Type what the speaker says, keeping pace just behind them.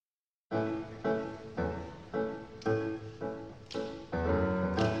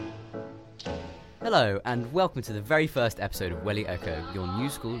Hello, and welcome to the very first episode of Welly Echo, your new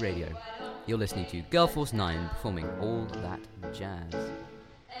school radio. You're listening to Girl Force 9 performing All That Jazz.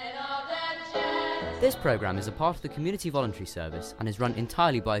 This programme is a part of the Community Voluntary Service and is run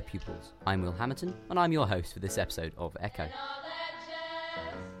entirely by pupils. I'm Will Hamilton, and I'm your host for this episode of Echo.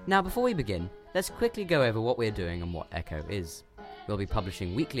 Now, before we begin, let's quickly go over what we're doing and what Echo is. We'll be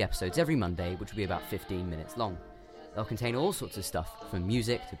publishing weekly episodes every Monday, which will be about 15 minutes long. They'll contain all sorts of stuff, from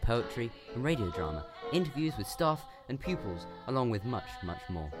music to poetry and radio drama, interviews with staff and pupils, along with much, much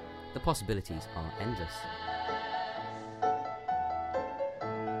more. The possibilities are endless.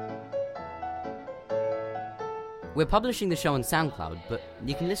 We're publishing the show on SoundCloud, but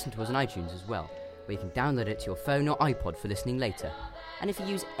you can listen to us on iTunes as well, where you can download it to your phone or iPod for listening later. And if you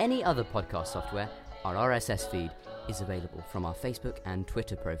use any other podcast software, our RSS feed is available from our Facebook and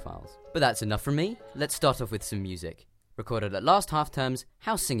Twitter profiles. But that's enough from me. Let's start off with some music. Recorded at last half-term's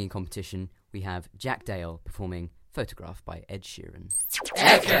house singing competition, we have Jack Dale performing Photograph by Ed Sheeran.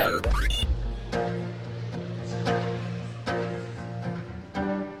 Echo!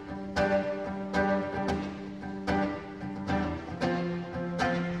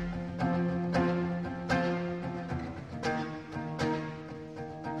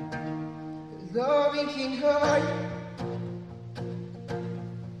 Loving can hurt,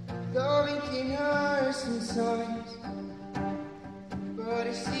 loving can hurt sometimes, but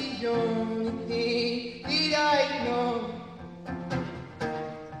it's the only thing that I know.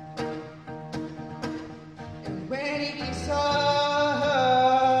 And when it gets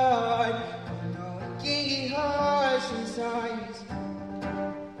hard, I know it can get hard sometimes.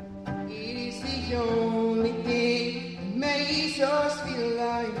 It is the only thing that makes us feel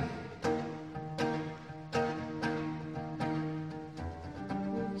alive.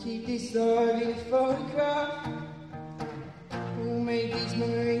 Keep this love in a photograph. We'll make these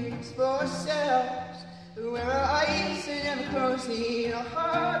memories for ourselves. Where our eyes are never closing, our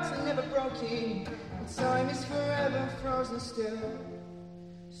hearts are never broken, and time is forever frozen still.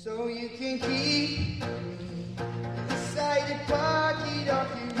 So you can keep me inside the pocket of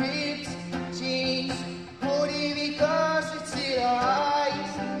your ripped jeans, holding me closer till our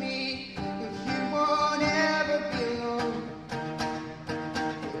eyes meet. If you won't ever be alone,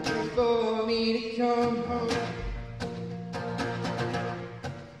 for me to come home.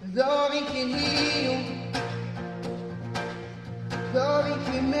 Loving can heal, loving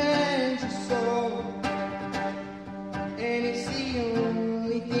can mend your soul, and it's the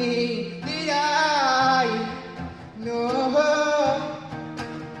only thing that I know.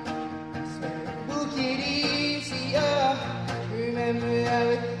 So we'll get easier, remember that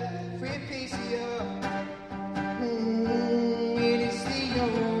with every piece of you. It is the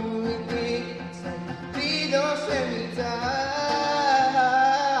only thing. Please don't let me die.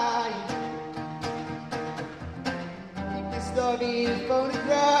 Keep this love in a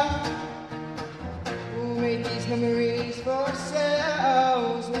photograph. We'll make these memories for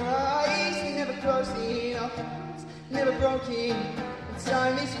ourselves. Where our eyes are never closing, our hearts never broken, and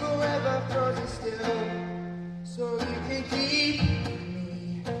time is forever frozen still. So you can keep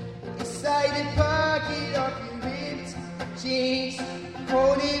me inside the pocket of your ripped jeans,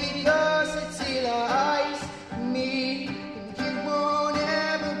 holding me closer till our eyes meet, and you won't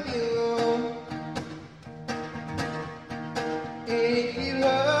ever be alone. And if you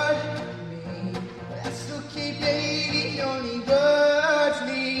hurt me, that's okay, baby. Only words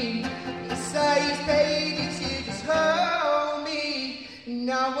leave inside, baby. You just hold me, and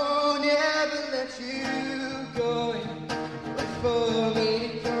I won't ever let you go. Wait for me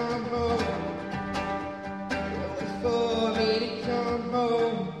to come home. Wait for me to come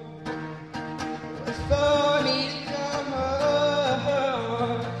home. Wait for me to come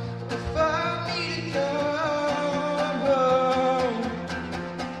home. Wait for me to come home.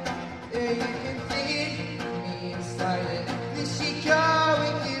 And you can feel me inside it. This Chicago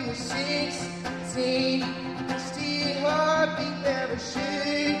when you were 16. Still heartbeat never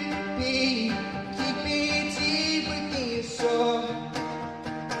should be. Keeping deep within your soul.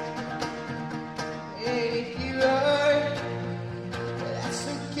 And if you hurt me, that's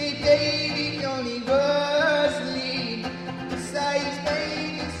okay, baby. Only words leave inside,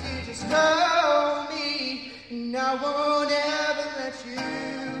 baby. You just hold me, and I won't ever let you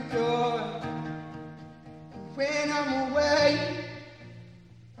go. And when I'm away,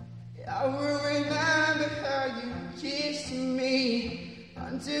 I will remember how you kissed me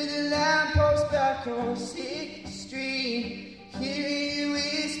under the lamppost back on 6th Street, hearing you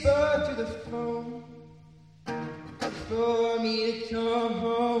whisper through the phone. For me to come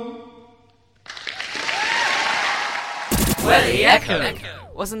home. Welly Echo!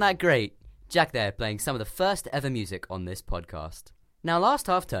 Wasn't that great? Jack there playing some of the first ever music on this podcast. Now, last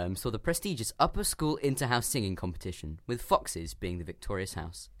half-term saw the prestigious Upper School Inter-House Singing Competition, with Foxes being the victorious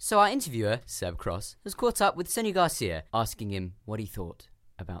house. So our interviewer, Seb Cross, has caught up with Senyu Garcia, asking him what he thought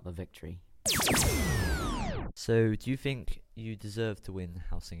about the victory. So, do you think you deserve to win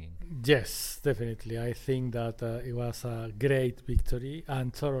house singing? Yes, definitely. I think that it was a great victory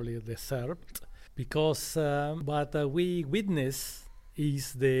and thoroughly deserved, because what we witnessed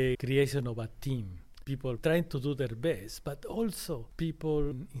is the creation of a team. People trying to do their best, but also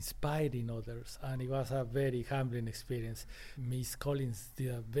people inspiring others. And it was a very humbling experience. Miss Collins did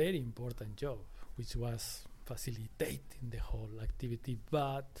a very important job, which was facilitating the whole activity.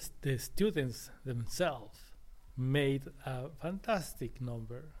 But the students themselves made a fantastic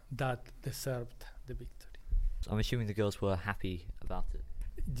number that deserved the victory. I'm assuming the girls were happy about it.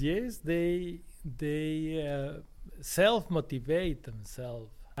 Yes, they self-motivate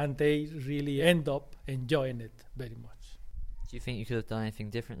themselves, and they really end up enjoying it very much. Do you think you could have done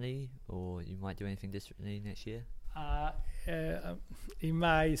anything differently, or you might do anything differently next year? It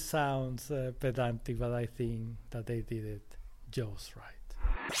might sound pedantic, but I think that they did it just right.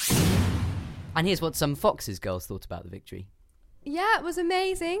 And here's what some Foxes girls thought about the victory. Yeah, it was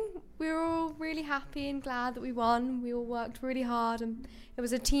amazing. We were all really happy and glad that we won. We all worked really hard, and it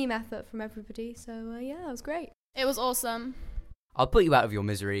was a team effort from everybody. So, yeah, it was great. It was awesome. I'll put you out of your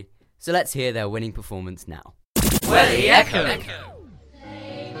misery, so let's hear their winning performance now. Welly Echo. Lately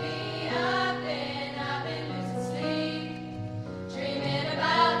I've been losing sleep, dreaming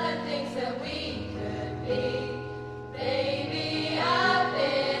about the things that we could be. Baby, I've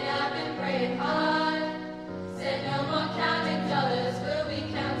been praying hard. Said no more counting dollars, we'll be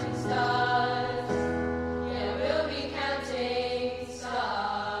counting stars. Yeah, we'll be counting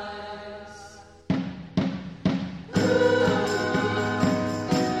stars.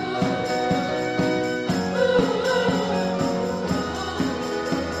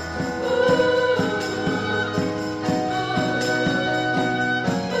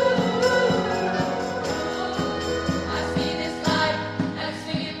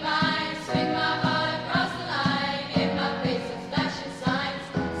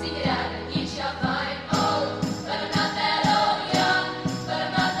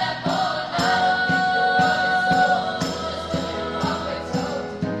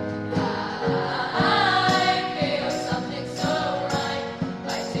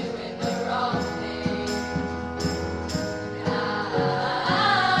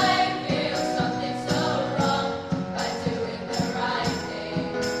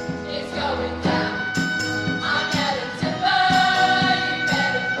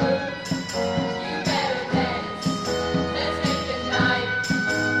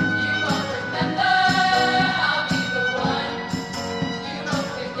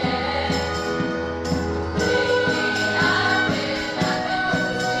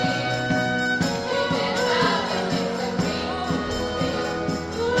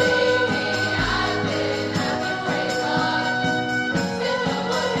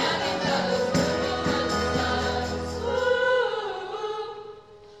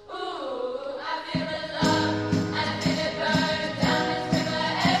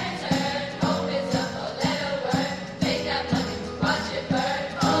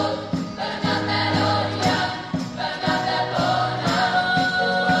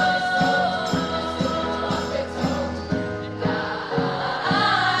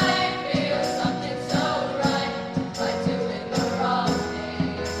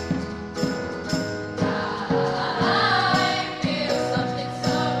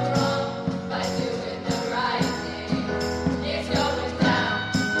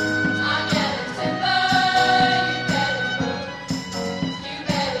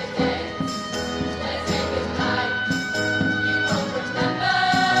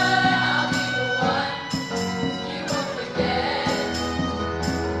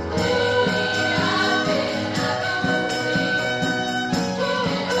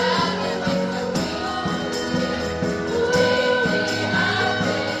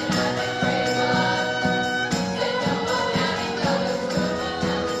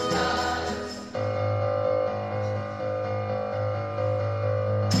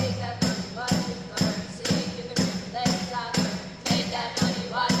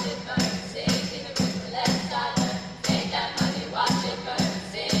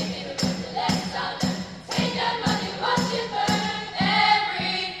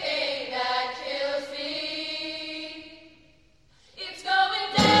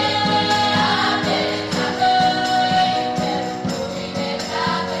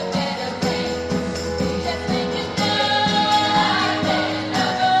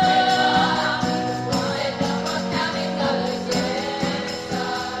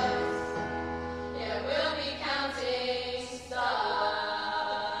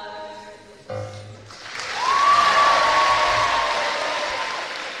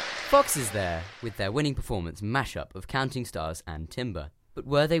 Fox is there with their winning performance mashup of Counting Stars and Timber. But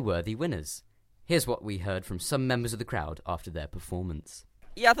were they worthy winners? Here's what we heard from some members of the crowd after their performance.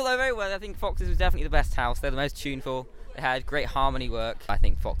 Yeah, I thought they were very well. I think Fox's was definitely the best house. They're the most tuneful. They had great harmony work. I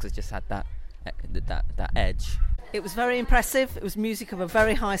think Fox has just had that edge. It was very impressive. It was music of a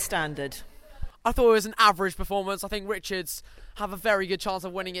very high standard. I thought it was an average performance. I think Richards have a very good chance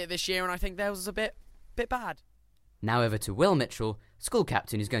of winning it this year, and I think theirs was a bit bad. Now over to Will Mitchell, school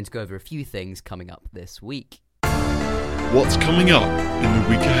captain, who's going to go over a few things coming up this week. What's coming up in the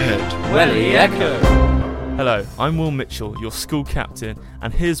week ahead? Welly Echo. Hello, I'm Will Mitchell, your school captain,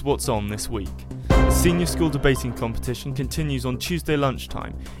 and here's what's on this week. The senior school debating competition continues on Tuesday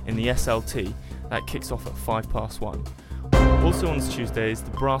lunchtime in the SLT. That kicks off at 1:05. Also on Tuesday is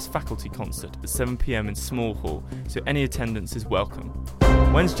the brass faculty concert at 7 p.m. in Small Hall, so any attendance is welcome.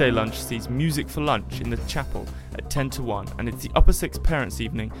 Wednesday lunch sees music for lunch in the chapel at 10 to 1, and it's the Upper 6 Parents'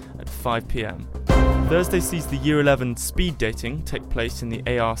 Evening at 5 p.m. Thursday sees the Year 11 speed dating take place in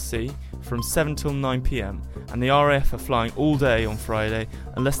the ARC from 7 till 9 p.m, and the RAF are flying all day on Friday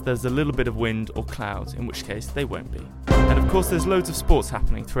unless there's a little bit of wind or clouds, in which case they won't be. And of course there's loads of sports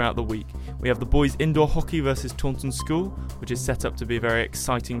happening throughout the week. We have the boys indoor hockey versus Taunton School, which is set up to be a very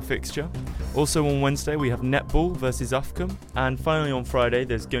exciting fixture. Also on Wednesday we have netball versus Ufcombe, and finally on Friday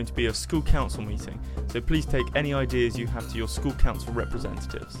there's going to be a school council meeting, so please take any ideas you have to your school council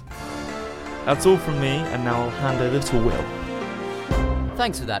representatives. That's all from me, and now I'll hand over to Will.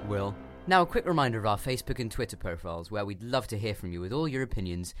 Thanks for that, Will. Now a quick reminder of our Facebook and Twitter profiles, where we'd love to hear from you with all your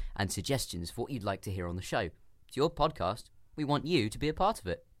opinions and suggestions for what you'd like to hear on the show. It's your podcast. We want you to be a part of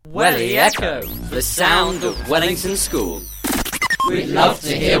it. Welly Echo, the sound of Wellington School. We'd love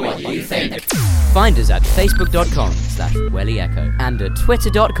to hear what you think. Find us at facebook.com/Welly Echo and at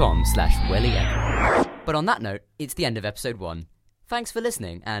twitter.com/Welly Echo. But on that note, it's the end of episode 1. Thanks for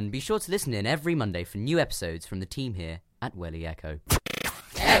listening, and be sure to listen in every Monday for new episodes from the team here at Welly Echo.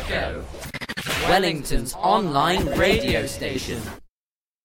 Echo, Wellington's online radio station.